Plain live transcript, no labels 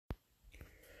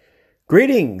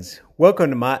Greetings! Welcome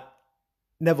to my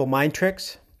Neville Mind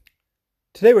Tricks.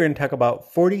 Today we're going to talk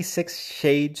about 46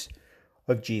 Shades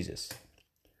of Jesus.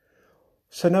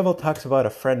 So Neville talks about a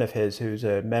friend of his who's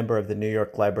a member of the New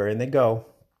York Library, and they go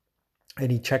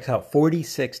and he checks out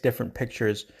 46 different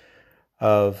pictures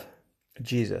of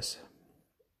Jesus.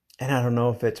 And I don't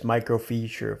know if it's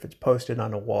microfiche or if it's posted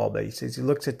on a wall, but he says he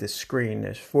looks at this screen.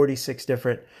 There's 46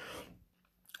 different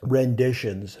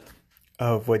renditions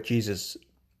of what Jesus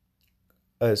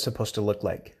is supposed to look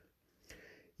like.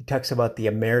 He talks about the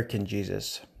American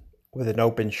Jesus with an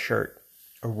open shirt,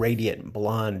 a radiant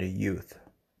blonde youth.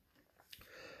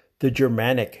 The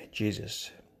Germanic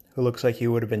Jesus, who looks like he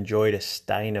would have enjoyed a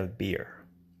stein of beer.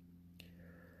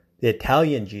 The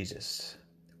Italian Jesus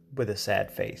with a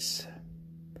sad face.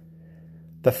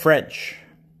 The French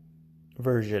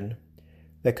version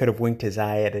that could have winked his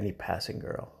eye at any passing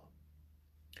girl.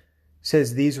 He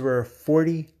says these were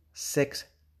 46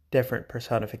 different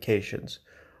personifications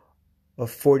of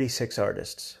 46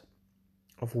 artists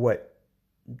of what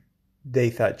they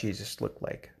thought Jesus looked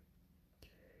like.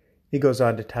 He goes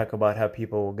on to talk about how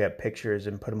people will get pictures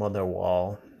and put them on their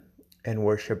wall and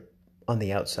worship on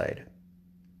the outside.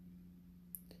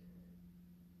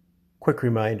 Quick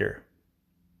reminder,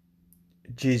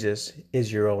 Jesus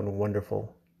is your own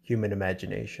wonderful human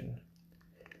imagination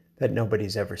that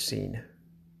nobody's ever seen.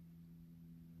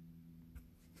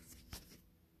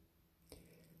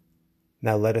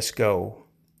 Now let us go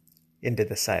into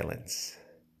the silence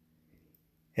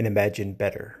and imagine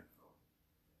better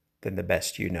than the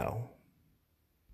best you know.